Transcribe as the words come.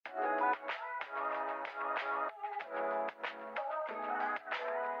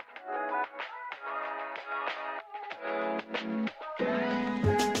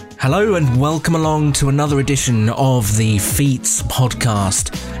Hello and welcome along to another edition of the Feats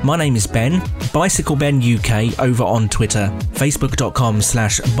podcast. My name is Ben, BicycleBenUK over on Twitter,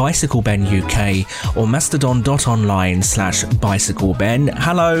 facebook.com/BicycleBenUK or mastodon.online/BicycleBen.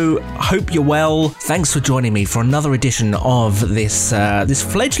 Hello, hope you're well. Thanks for joining me for another edition of this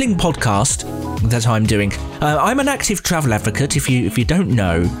fledgling podcast that I'm doing. I'm an active travel advocate, if you don't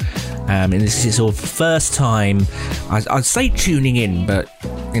know. And this is your first time, I'd say tuning in, but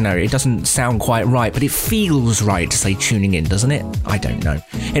it doesn't sound quite right, but it feels right to say tuning in, doesn't it? I don't know.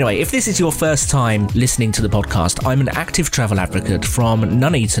 Anyway, if this is your first time listening to the podcast, I'm an active travel advocate from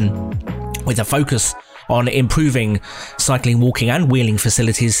Nuneaton with a focus on improving cycling, walking and wheeling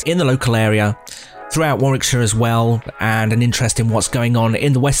facilities in the local area, throughout Warwickshire as well, and an interest in what's going on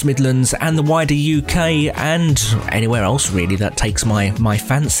in the West Midlands and the wider UK and anywhere else really that takes my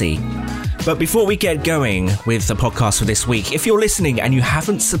fancy. But before we get going with the podcast for this week, if you're listening and you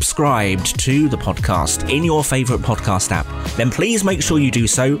haven't subscribed to the podcast in your favourite podcast app, then please make sure you do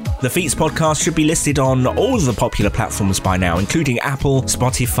so. The Feats podcast should be listed on all of the popular platforms by now, including Apple,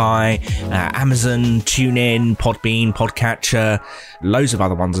 Spotify, Amazon, TuneIn, Podbean, Podcatcher, loads of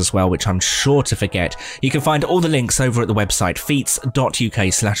other ones as well, which I'm sure to forget. You can find all the links over at the website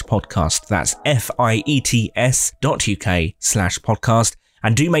feats.uk/podcast. That's feits.uk/podcast.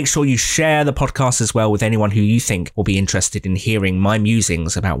 And do make sure you share the podcast as well with anyone who you think will be interested in hearing my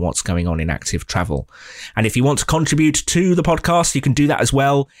musings about what's going on in active travel. And if you want to contribute to the podcast, you can do that as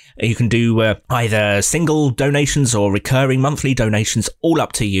well. You can do either single donations or recurring monthly donations, all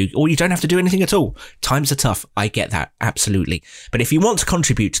up to you. Or you don't have to do anything at all. Times are tough. I get that. Absolutely. But if you want to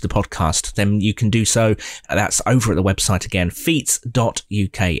contribute to the podcast, then you can do so. That's over at the website again,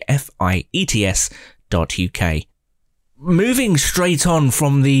 feats.uk, feits.uk. Moving straight on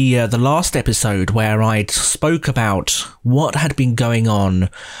from the last episode where I spoke about what had been going on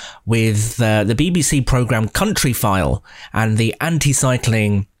with the BBC programme Country File and the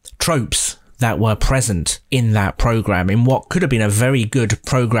anti-cycling tropes that were present in that programme, in what could have been a very good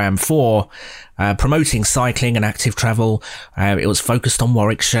programme for promoting cycling and active travel. It was focused on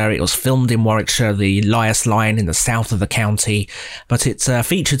Warwickshire. It was filmed in Warwickshire, the Lias Line in the south of the county, but it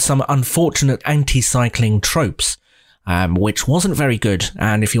featured some unfortunate anti-cycling tropes. Which wasn't very good,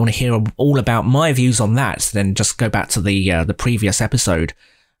 and if you want to hear all about my views on that, then just go back to the previous episode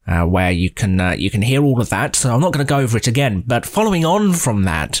where you can hear all of that. So I'm not going to go over it again. But following on from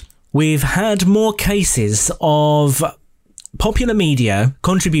that, we've had more cases of popular media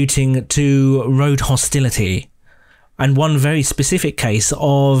contributing to road hostility, and one very specific case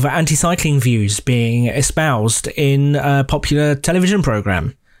of anti-cycling views being espoused in a popular television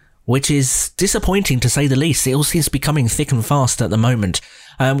programme, which is disappointing to say the least. It all seems to be coming thick and fast at the moment.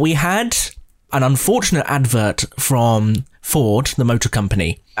 We had an unfortunate advert from Ford, the motor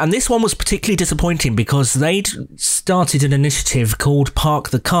company, and this one was particularly disappointing because they'd started an initiative called Park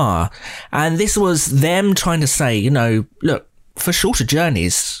the Car, and this was them trying to say, look, for shorter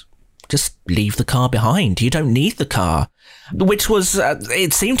journeys, just leave the car behind. You don't need the car. Which was,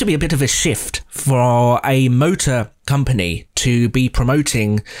 it seemed to be a bit of a shift for a motor company to be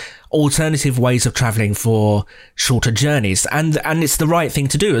promoting alternative ways of travelling for shorter journeys. And it's the right thing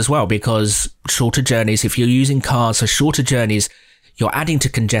to do as well, because shorter journeys, if you're using cars for shorter journeys, you're adding to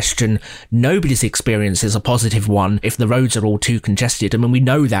congestion. Nobody's experience is a positive one if the roads are all too congested. I mean, we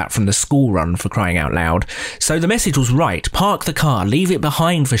know that from the school run, for crying out loud. So the message was right. Park the car. Leave it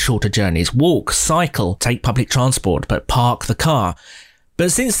behind for shorter journeys. Walk, cycle, take public transport, but park the car.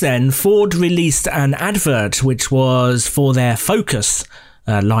 But since then, Ford released an advert which was for their Focus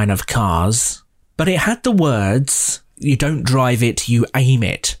line of cars, but it had the words, "You don't drive it, you aim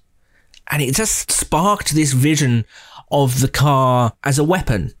it." And it just sparked this vision of the car as a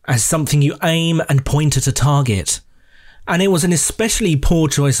weapon, as something you aim and point at a target. And it was an especially poor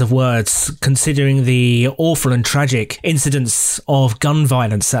choice of words, considering the awful and tragic incidents of gun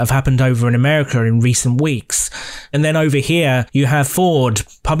violence that have happened over in America in recent weeks. And then over here, you have Ford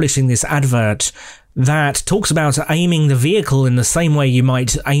publishing this advert that talks about aiming the vehicle in the same way you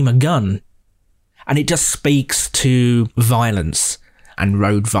might aim a gun. And it just speaks to violence and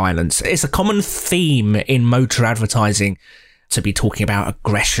road violence. It's a common theme in motor advertising to be talking about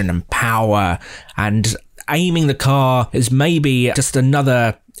aggression and power, and aiming the car is maybe just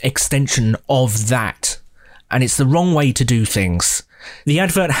another extension of that. And it's the wrong way to do things. The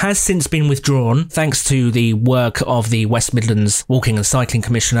advert has since been withdrawn thanks to the work of the West Midlands Walking and Cycling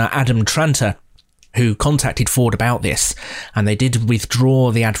Commissioner Adam Tranter, who contacted Ford about this, and they did withdraw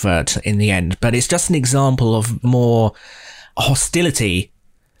the advert in the end. But it's just an example of more hostility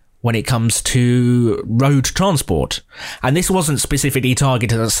when it comes to road transport. And this wasn't specifically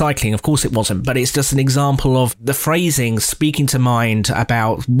targeted at cycling, of course it wasn't, but it's just an example of the phrasing speaking to mind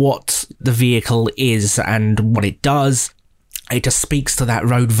about what the vehicle is and what it does. It just speaks to that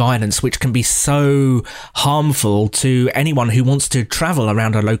road violence, which can be so harmful to anyone who wants to travel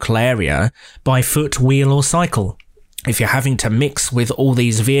around a local area by foot, wheel or cycle. If you're having to mix with all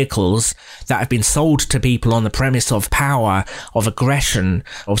these vehicles that have been sold to people on the premise of power, of aggression,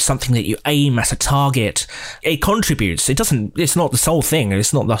 of something that you aim at a target, it contributes. It's not the sole thing.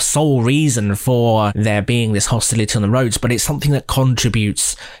 It's not the sole reason for there being this hostility on the roads, but it's something that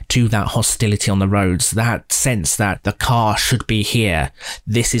contributes to that hostility on the roads. That sense that the car should be here.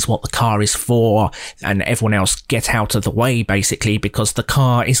 This is what the car is for, and everyone else get out of the way, basically, because the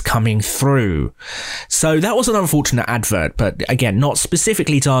car is coming through. So that was an unfortunate advert, but again, not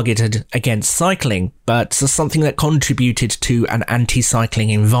specifically targeted against cycling, but something that contributed to an anti-cycling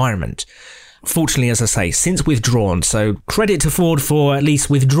environment. Fortunately, as I say, since withdrawn, so credit to Ford for at least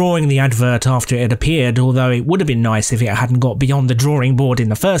withdrawing the advert after it had appeared, although it would have been nice if it hadn't got beyond the drawing board in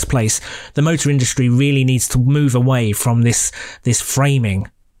the first place. The motor industry really needs to move away from this framing.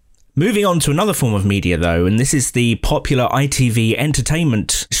 Moving on to another form of media though, and this is the popular ITV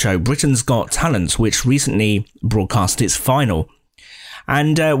entertainment show Britain's Got Talent, which recently broadcast its final.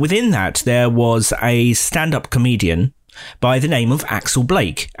 And within that there was a stand-up comedian by the name of Axel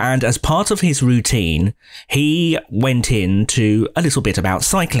Blake, and as part of his routine he went into a little bit about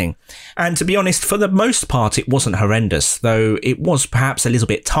cycling. And to be honest, for the most part it wasn't horrendous, though it was perhaps a little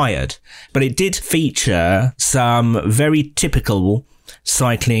bit tired, but it did feature some very typical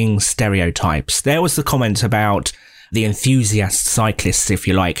cycling stereotypes. There was the comment about the enthusiast cyclists, if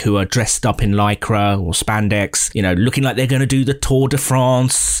you like, who are dressed up in lycra or spandex, looking like they're going to do the Tour de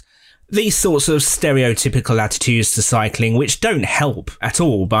France. These sorts of stereotypical attitudes to cycling, which don't help at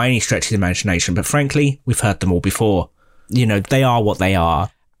all by any stretch of the imagination, but frankly, we've heard them all before. They are what they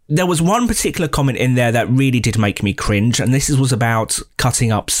are. There was one particular comment in there that really did make me cringe, and this was about cutting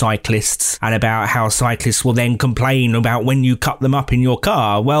up cyclists and about how cyclists will then complain about when you cut them up in your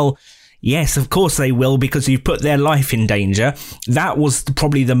car. Well, yes, of course they will, because you've put their life in danger. That was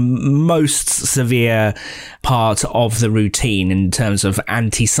probably the most severe part of the routine in terms of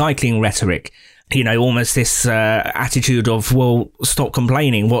anti-cycling rhetoric. Almost this attitude of, well, stop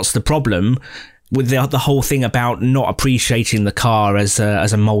complaining, what's the problem? With the whole thing about not appreciating the car as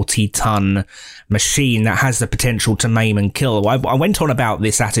a multi-ton machine that has the potential to maim and kill. I went on about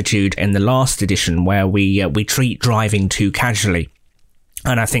this attitude in the last edition where we treat driving too casually.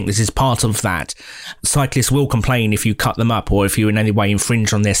 And I think this is part of that. Cyclists will complain if you cut them up or if you in any way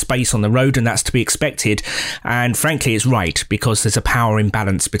infringe on their space on the road, and that's to be expected. And frankly, it's right, because there's a power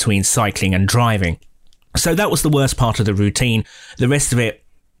imbalance between cycling and driving. So that was the worst part of the routine. The rest of it,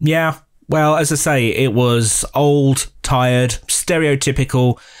 yeah. Well, as I say, it was old, tired,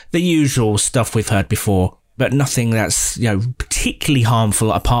 stereotypical, the usual stuff we've heard before, but nothing that's, particularly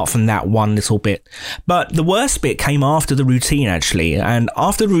harmful apart from that one little bit. But the worst bit came after the routine, actually, and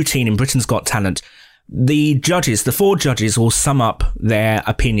after the routine in Britain's Got Talent, the 4 judges will sum up their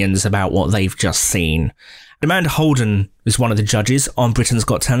opinions about what they've just seen. Amanda Holden was one of the judges on Britain's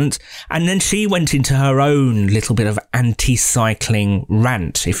Got Talent, and then she went into her own little bit of anti-cycling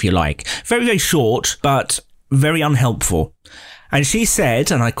rant, if you like. Very, very short, but very unhelpful. And she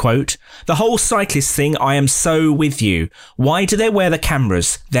said, and I quote, "The whole cyclist thing, I am so with you. Why do they wear the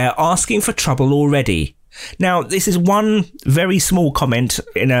cameras? They're asking for trouble already." Now, this is one very small comment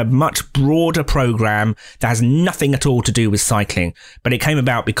in a much broader programme that has nothing at all to do with cycling, but it came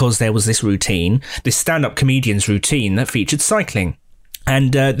about because there was this routine, this stand-up comedian's routine that featured cycling.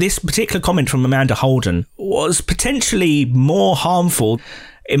 And this particular comment from Amanda Holden was potentially more harmful,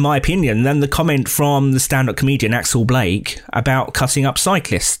 in my opinion, than the comment from the stand-up comedian Axel Blake about cutting up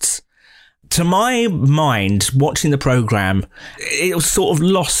cyclists. To my mind, watching the programme, it was sort of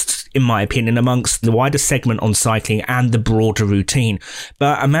lost, in my opinion, amongst the wider segment on cycling and the broader routine.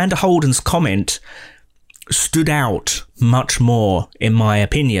 But Amanda Holden's comment stood out much more, in my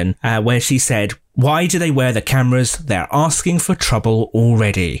opinion, where she said, "Why do they wear the cameras? They're asking for trouble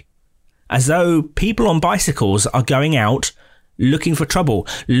already." As though people on bicycles are going out looking for trouble,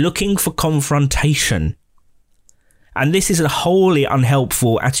 looking for confrontation. And this is a wholly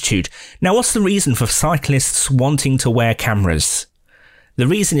unhelpful attitude. Now, what's the reason for cyclists wanting to wear cameras? The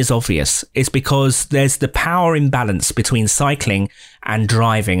reason is obvious. It's because there's the power imbalance between cycling and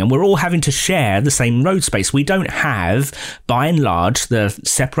driving, and we're all having to share the same road space. We don't have, by and large, the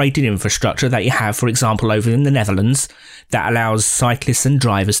separated infrastructure that you have, for example, over in the Netherlands, that allows cyclists and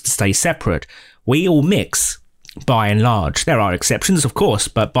drivers to stay separate. We all mix. by and large. There are exceptions, of course,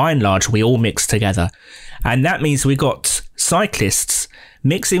 but by and large, we all mix together. And that means we got cyclists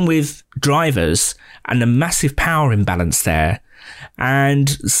mixing with drivers and a massive power imbalance there. And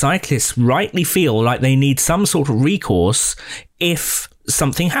cyclists rightly feel like they need some sort of recourse if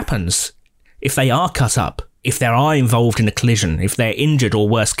something happens, if they are cut up, if they are involved in a collision, if they're injured or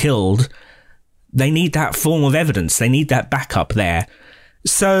worse killed. They need that form of evidence. They need that backup there.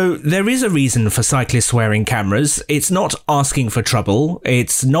 So there is a reason for cyclists wearing cameras. It's not asking for trouble.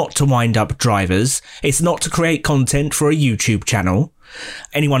 It's not to wind up drivers. It's not to create content for a YouTube channel.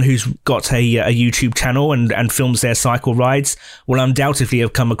 Anyone who's got a YouTube channel and films their cycle rides will undoubtedly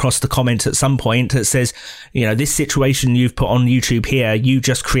have come across the comment at some point that says, you know, this situation you've put on YouTube here, you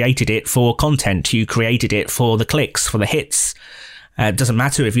just created it for content. You created it for the clicks, for the hits. It doesn't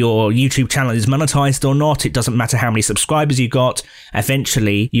matter if your YouTube channel is monetized or not. It doesn't matter how many subscribers you got.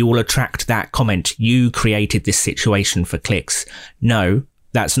 Eventually, you will attract that comment. You created this situation for clicks. No,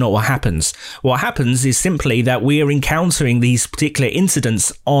 that's not what happens. What happens is simply that we are encountering these particular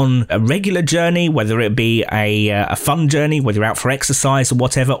incidents on a regular journey, whether it be a fun journey, whether you're out for exercise or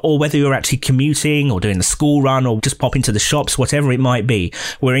whatever, or whether you're actually commuting or doing a school run or just popping to the shops, whatever it might be.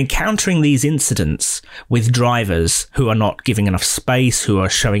 We're encountering these incidents with drivers who are not giving enough space, who are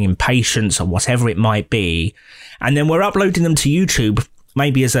showing impatience or whatever it might be. And then we're uploading them to YouTube,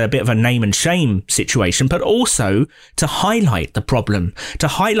 maybe as a bit of a name and shame situation, but also to highlight the problem, to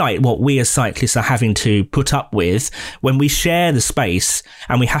highlight what we as cyclists are having to put up with when we share the space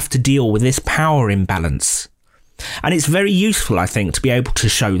and we have to deal with this power imbalance. And it's very useful, I think, to be able to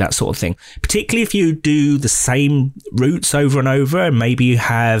show that sort of thing, particularly if you do the same routes over and over, and maybe you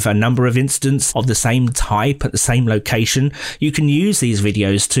have a number of incidents of the same type at the same location. You can use these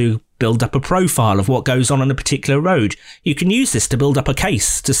videos to build up a profile of what goes on a particular road. You can use this to build up a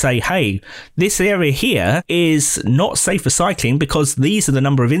case to say, hey, this area here is not safe for cycling because these are the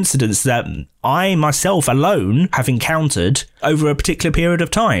number of incidents that I myself alone have encountered over a particular period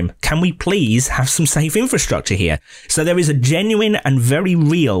of time. Can we please have some safe infrastructure here? So there is a genuine and very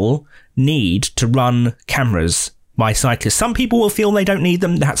real need to run cameras by cyclists. Some people will feel they don't need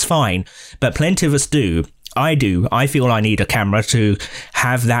them. That's fine. But plenty of us do. I do. I feel I need a camera to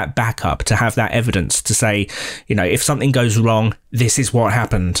have that backup, to have that evidence to say, you know, if something goes wrong, this is what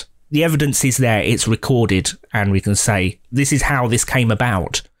happened. The evidence is there. It's recorded and we can say, this is how this came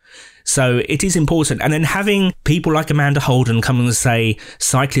about. So it is important. And then having people like Amanda Holden come and say,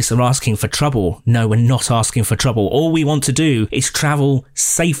 cyclists are asking for trouble. No, we're not asking for trouble. All we want to do is travel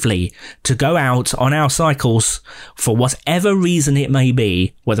safely, to go out on our cycles for whatever reason it may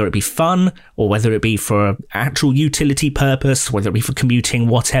be, whether it be fun or whether it be for actual utility purpose, whether it be for commuting,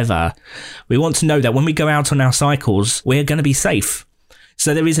 whatever. We want to know that when we go out on our cycles, we're going to be safe.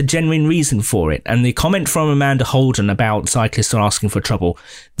 So there is a genuine reason for it. And the comment from Amanda Holden about cyclists are asking for trouble,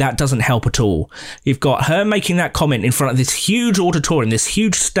 that doesn't help at all. You've got her making that comment in front of this huge auditorium, this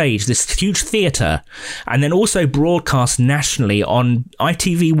huge stage, this huge theatre, and then also broadcast nationally on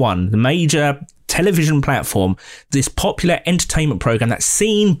ITV1, the major television platform, this popular entertainment programme that's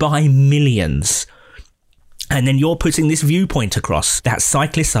seen by millions. And then you're putting this viewpoint across that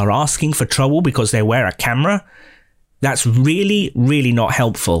cyclists are asking for trouble because they wear a camera. That's really, really not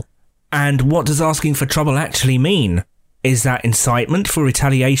helpful. And what does asking for trouble actually mean? Is that incitement for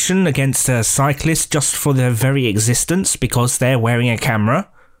retaliation against a cyclist just for their very existence because they're wearing a camera?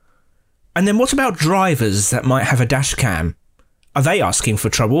 And then what about drivers that might have a dash cam? Are they asking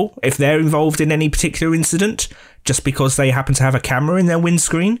for trouble if they're involved in any particular incident just because they happen to have a camera in their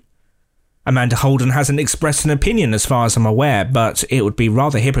windscreen? Amanda Holden hasn't expressed an opinion as far as I'm aware, but it would be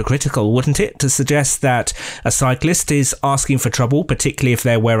rather hypocritical, wouldn't it, to suggest that a cyclist is asking for trouble, particularly if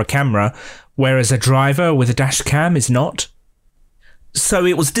they wear a camera, whereas a driver with a dash cam is not? So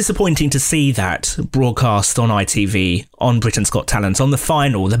it was disappointing to see that broadcast on ITV, on Britain's Got Talent, on the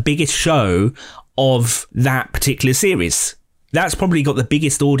final, the biggest show of that particular series. That's probably got the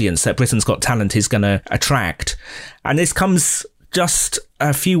biggest audience that Britain's Got Talent is going to attract. And this comes just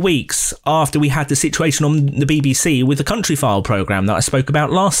a few weeks after we had the situation on the BBC with the Country File programme that I spoke about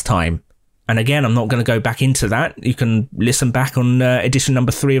last time. And again, I'm not going to go back into that. You can listen back on edition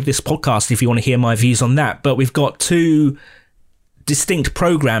number 3 of this podcast if you want to hear my views on that. But we've got two distinct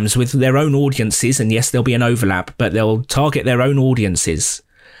programmes with their own audiences, and yes, there'll be an overlap, but they'll target their own audiences,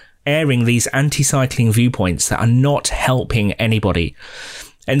 airing these anti-cycling viewpoints that are not helping anybody.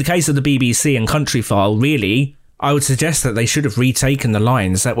 In the case of the BBC and Country File, really, I would suggest that they should have retaken the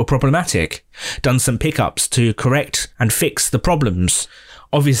lines that were problematic, done some pickups to correct and fix the problems.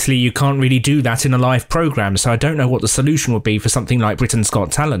 Obviously, you can't really do that in a live programme, so I don't know what the solution would be for something like Britain's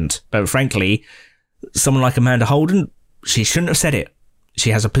Got Talent. But frankly, someone like Amanda Holden, she shouldn't have said it.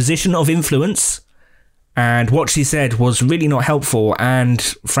 She has a position of influence, and what she said was really not helpful and,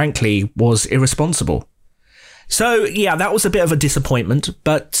 frankly, was irresponsible. So, yeah, that was a bit of a disappointment,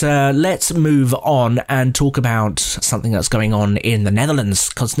 but let's move on and talk about something that's going on in the Netherlands,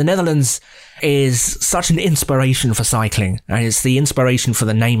 because the Netherlands is such an inspiration for cycling, and it's the inspiration for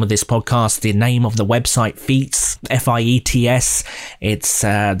the name of this podcast, the name of the website, Fiets, F-I-E-T-S. It's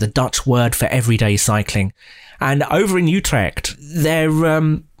the Dutch word for everyday cycling. And over in Utrecht, they're,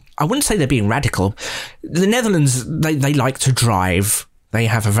 I wouldn't say they're being radical. The Netherlands, they like to drive. They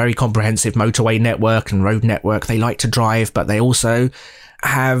have a very comprehensive motorway network and road network. They like to drive, but they also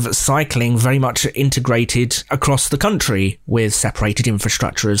have cycling very much integrated across the country with separated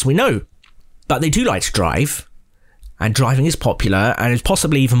infrastructure, as we know. But they do like to drive, and driving is popular, and is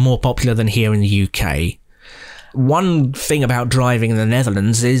possibly even more popular than here in the UK. One thing about driving in the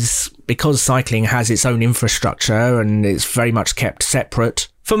Netherlands is because cycling has its own infrastructure and it's very much kept separate,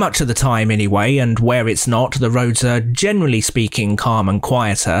 for much of the time anyway, and where it's not, the roads are generally speaking calm and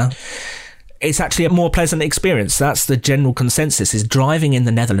quieter. It's actually a more pleasant experience. That's the general consensus, is driving in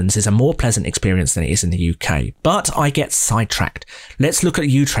the Netherlands is a more pleasant experience than it is in the UK. But I get sidetracked. Let's look at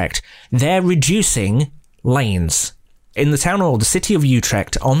Utrecht. They're reducing lanes. In the town or the city of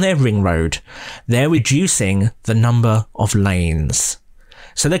Utrecht, on their ring road, they're reducing the number of lanes.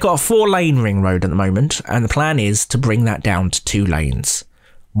 So they've got a 4-lane ring road at the moment, and the plan is to bring that down to 2 lanes.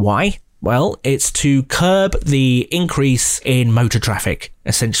 Why? Well, it's to curb the increase in motor traffic,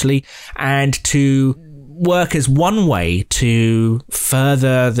 essentially, and to work as one way to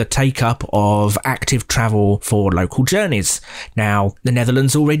further the take-up of active travel for local journeys. Now, the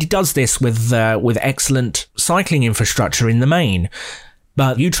Netherlands already does this with excellent cycling infrastructure in the main.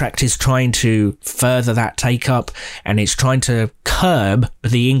 But Utrecht is trying to further that take-up, and it's trying to curb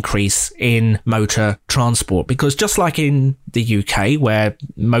the increase in motor transport. Because just like in the UK, where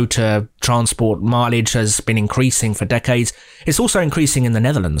motor transport mileage has been increasing for decades, it's also increasing in the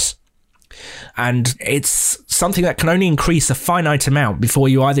Netherlands. And it's something that can only increase a finite amount before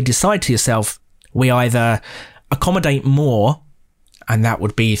you either decide to yourself, we either accommodate more, and that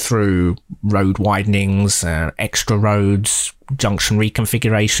would be through road widenings, extra roads, junction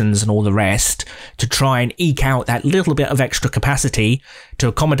reconfigurations and all the rest, to try and eke out that little bit of extra capacity to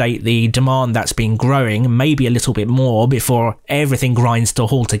accommodate the demand that's been growing, maybe a little bit more before everything grinds to a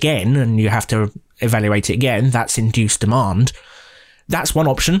halt again and you have to evaluate it again. That's induced demand. That's one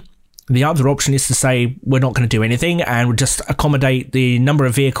option. The other option is to say we're not going to do anything and we'll just accommodate the number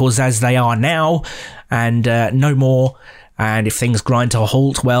of vehicles as they are now and no more. And if things grind to a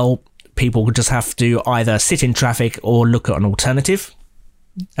halt, well, people would just have to either sit in traffic or look at an alternative.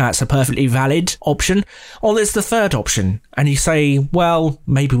 That's a perfectly valid option. Or there's the third option, and you say, well,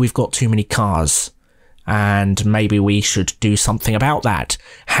 maybe we've got too many cars, and maybe we should do something about that.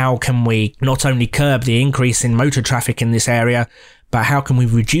 How can we not only curb the increase in motor traffic in this area, but how can we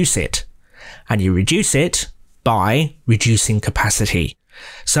reduce it? And you reduce it by reducing capacity.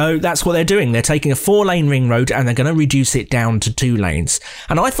 So that's what they're doing. They're taking a 4-lane ring road and they're going to reduce it down to 2 lanes.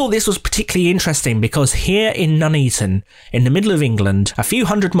 And I thought this was particularly interesting because here in Nuneaton, in the middle of England, a few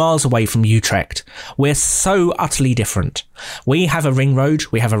hundred miles away from Utrecht, we're so utterly different. We have a ring road.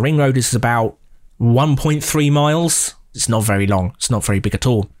 That's about 1.3 miles. It's not very long. It's not very big at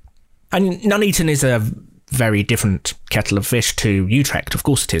all. And Nuneaton is a very different kettle of fish to Utrecht. Of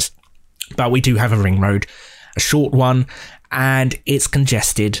course it is. But we do have a ring road, a short one, and it's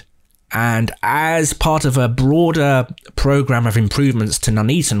congested. And as part of a broader program of improvements to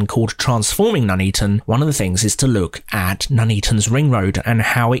Nuneaton called Transforming Nuneaton, one of the things is to look at Nuneaton's ring road and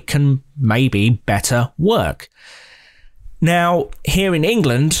how it can maybe better work. Now, here in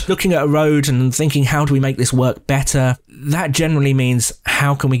England, looking at a road and thinking, how do we make this work better? That generally means,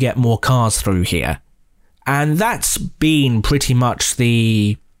 how can we get more cars through here? And that's been pretty much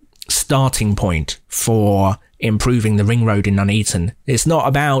the starting point for improving the ring road in Nuneaton. It's not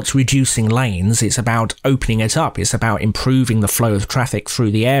about reducing lanes, it's about opening it up, it's about improving the flow of traffic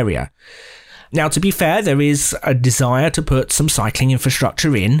through the area. Now, to be fair, there is a desire to put some cycling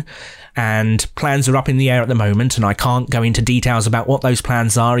infrastructure in, and plans are up in the air at the moment, and I can't go into details about what those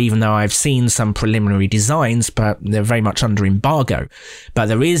plans are, even though I've seen some preliminary designs, but they're very much under embargo. But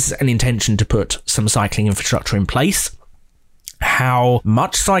there is an intention to put some cycling infrastructure in place. How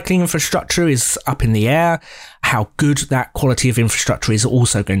much cycling infrastructure is up in the air, how good that quality of infrastructure is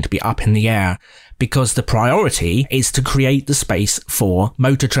also going to be up in the air, because the priority is to create the space for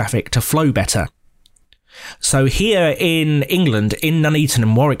motor traffic to flow better. So here in England, in Nuneaton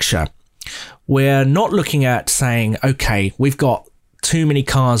and Warwickshire, we're not looking at saying, okay, we've got too many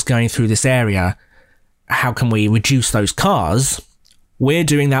cars going through this area, how can we reduce those cars? We're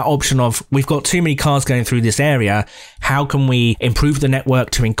doing that option of, we've got too many cars going through this area. How can we improve the network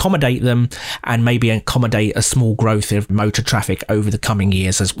to accommodate them and maybe accommodate a small growth of motor traffic over the coming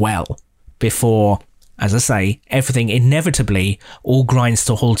years as well? Before, as I say, everything inevitably all grinds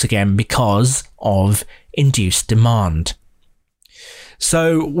to a halt again because of induced demand.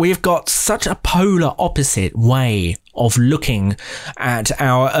 So we've got such a polar opposite way of looking at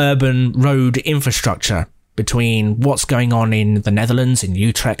our urban road infrastructure between what's going on in the Netherlands, in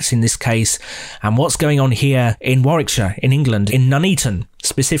Utrecht in this case, and what's going on here in Warwickshire, in England, in Nuneaton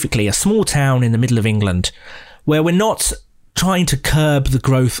specifically, a small town in the middle of England, where we're not trying to curb the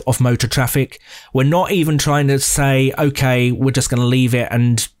growth of motor traffic. We're not even trying to say, okay, we're just going to leave it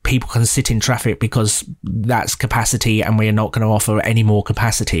and people can sit in traffic because that's capacity and we're not going to offer any more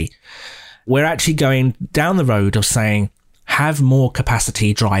capacity. We're actually going down the road of saying, have more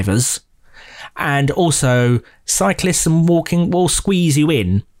capacity drivers, and also cyclists and walking will squeeze you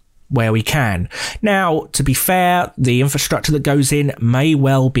in where we can. Now, to be fair, the infrastructure that goes in may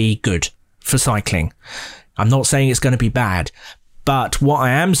well be good for cycling. I'm not saying it's going to be bad, but what I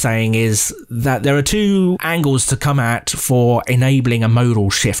am saying is that there are two angles to come at for enabling a modal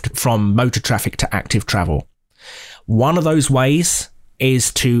shift from motor traffic to active travel. One of those ways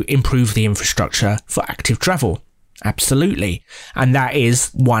is to improve the infrastructure for active travel. Absolutely. And that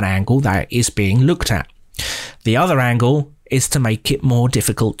is one angle that is being looked at. The other angle is to make it more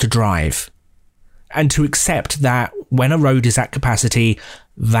difficult to drive and to accept that when a road is at capacity,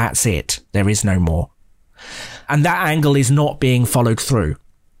 that's it. There is no more. And that angle is not being followed through.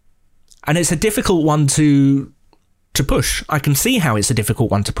 And it's a difficult one to push. I can see how it's a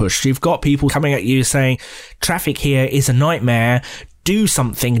difficult one to push. You've got people coming at you saying, traffic here is a nightmare. Do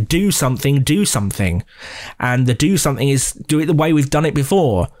something, do something, do something. And the do something is do it the way we've done it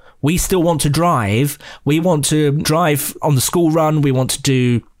before. We still want to drive. We want to drive on the school run. We want to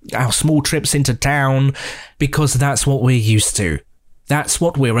do our small trips into town because that's what we're used to. That's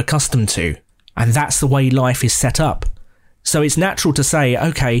what we're accustomed to. And that's the way life is set up. So it's natural to say,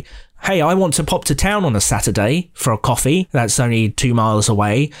 okay, hey, I want to pop to town on a Saturday for a coffee. That's only 2 miles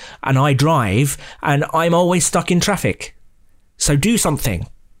away. And I drive and I'm always stuck in traffic. So do something.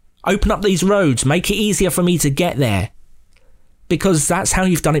 Open up these roads. Make it easier for me to get there. Because that's how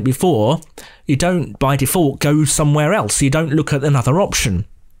you've done it before. You don't, by default, go somewhere else. You don't look at another option.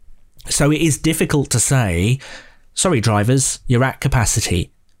 So it is difficult to say, sorry, drivers, you're at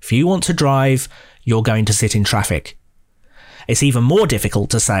capacity. If you want to drive, you're going to sit in traffic. It's even more difficult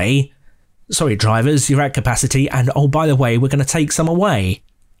to say, sorry, drivers, you're at capacity. And oh, by the way, we're going to take some away.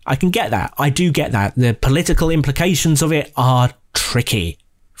 I can get that. I do get that. The political implications of it are tricky.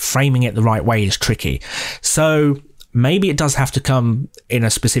 Framing it the right way is tricky. So maybe it does have to come in a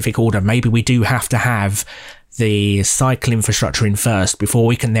specific order. Maybe we do have to have the cycle infrastructure in first before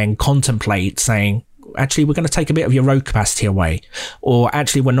we can then contemplate saying, actually, we're going to take a bit of your road capacity away. Or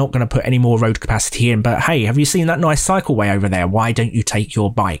actually, we're not going to put any more road capacity in. But hey, have you seen that nice cycleway over there? Why don't you take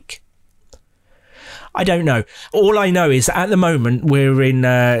your bike? I don't know. All I know is at the moment we're in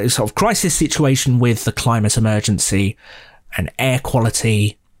a sort of crisis situation with the climate emergency and air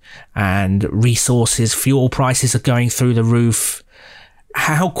quality and resources. Fuel prices are going through the roof.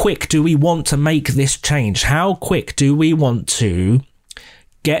 How quick do we want to make this change? How quick do we want to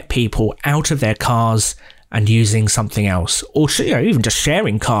get people out of their cars and using something else? Or even just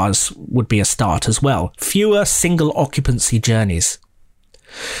sharing cars would be a start as well. Fewer single occupancy journeys.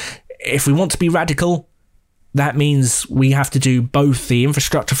 If we want to be radical, that means we have to do both the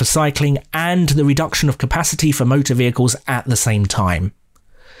infrastructure for cycling and the reduction of capacity for motor vehicles at the same time.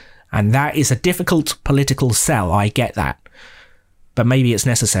 And that is a difficult political sell, I get that. But maybe it's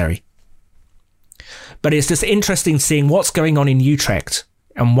necessary. But it's just interesting seeing what's going on in Utrecht,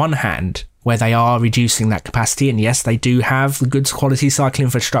 on one hand, where they are reducing that capacity. And yes, they do have the good quality cycle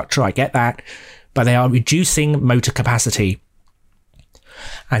infrastructure, I get that. But they are reducing motor capacity.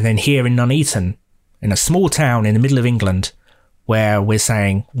 And then here in Nuneaton, in a small town in the middle of England, where we're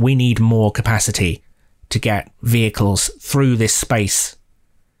saying we need more capacity to get vehicles through this space.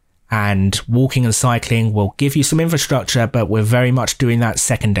 And walking and cycling will give you some infrastructure, but we're very much doing that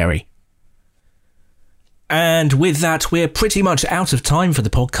secondary. And with that, we're pretty much out of time for the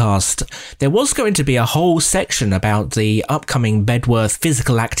podcast. There was going to be a whole section about the upcoming Bedworth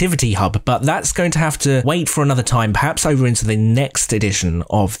Physical Activity Hub, but that's going to have to wait for another time, perhaps over into the next edition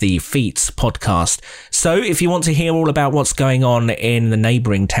of the Feats podcast. So if you want to hear all about what's going on in the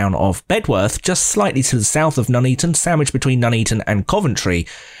neighbouring town of Bedworth, just slightly to the south of Nuneaton, sandwiched between Nuneaton and Coventry,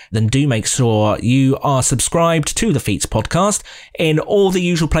 then do make sure you are subscribed to the Feats podcast in all the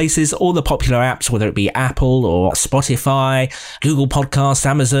usual places, all the popular apps, whether it be Apple or Spotify, Google Podcasts,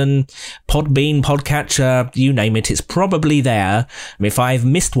 Amazon, Podbean, Podcatcher, you name it, it's probably there. If I've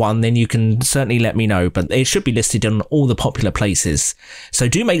missed one, then you can certainly let me know, but it should be listed in all the popular places. So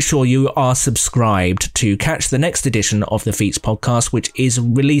do make sure you are subscribed to catch the next edition of the Feats podcast, which is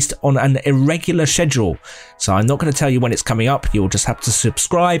released on an irregular schedule. So I'm not going to tell you when it's coming up. You'll just have to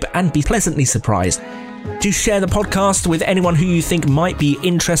subscribe and be pleasantly surprised. Do share the podcast with anyone who you think might be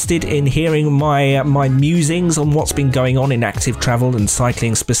interested in hearing my musings on what's been going on in active travel and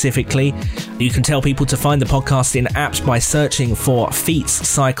cycling specifically. You can tell people to find the podcast in apps by searching for Feats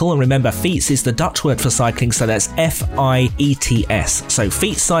Cycle. And remember, Feats is the Dutch word for cycling, so that's F-I-E-T-S. So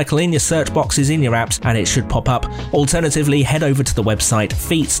Feats Cycle in your search boxes, in your apps, and it should pop up. Alternatively, head over to the website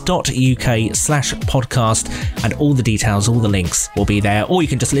feats.uk/podcast, and all the details, all the links will be there. Or you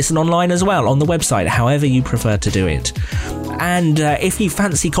can just listen online as well on the website, however you prefer to do it. And if you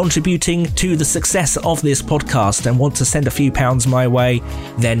fancy contributing to the success of this podcast and want to send a few pounds my way,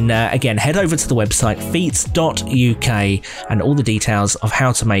 then again, head over to the website feats.uk, and all the details of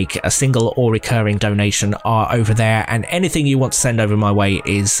how to make a single or recurring donation are over there, and anything you want to send over my way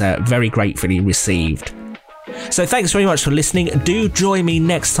is very gratefully received. So thanks very much for listening. Do join me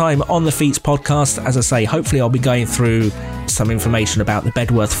next time on the Feats podcast. As I say, hopefully I'll be going through some information about the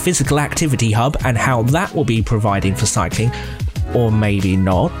Bedworth Physical Activity Hub and how that will be providing for cycling, or maybe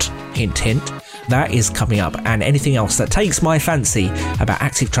not. Hint, hint. That is coming up, and anything else that takes my fancy about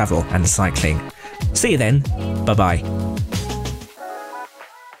active travel and cycling. See you then. Bye-bye.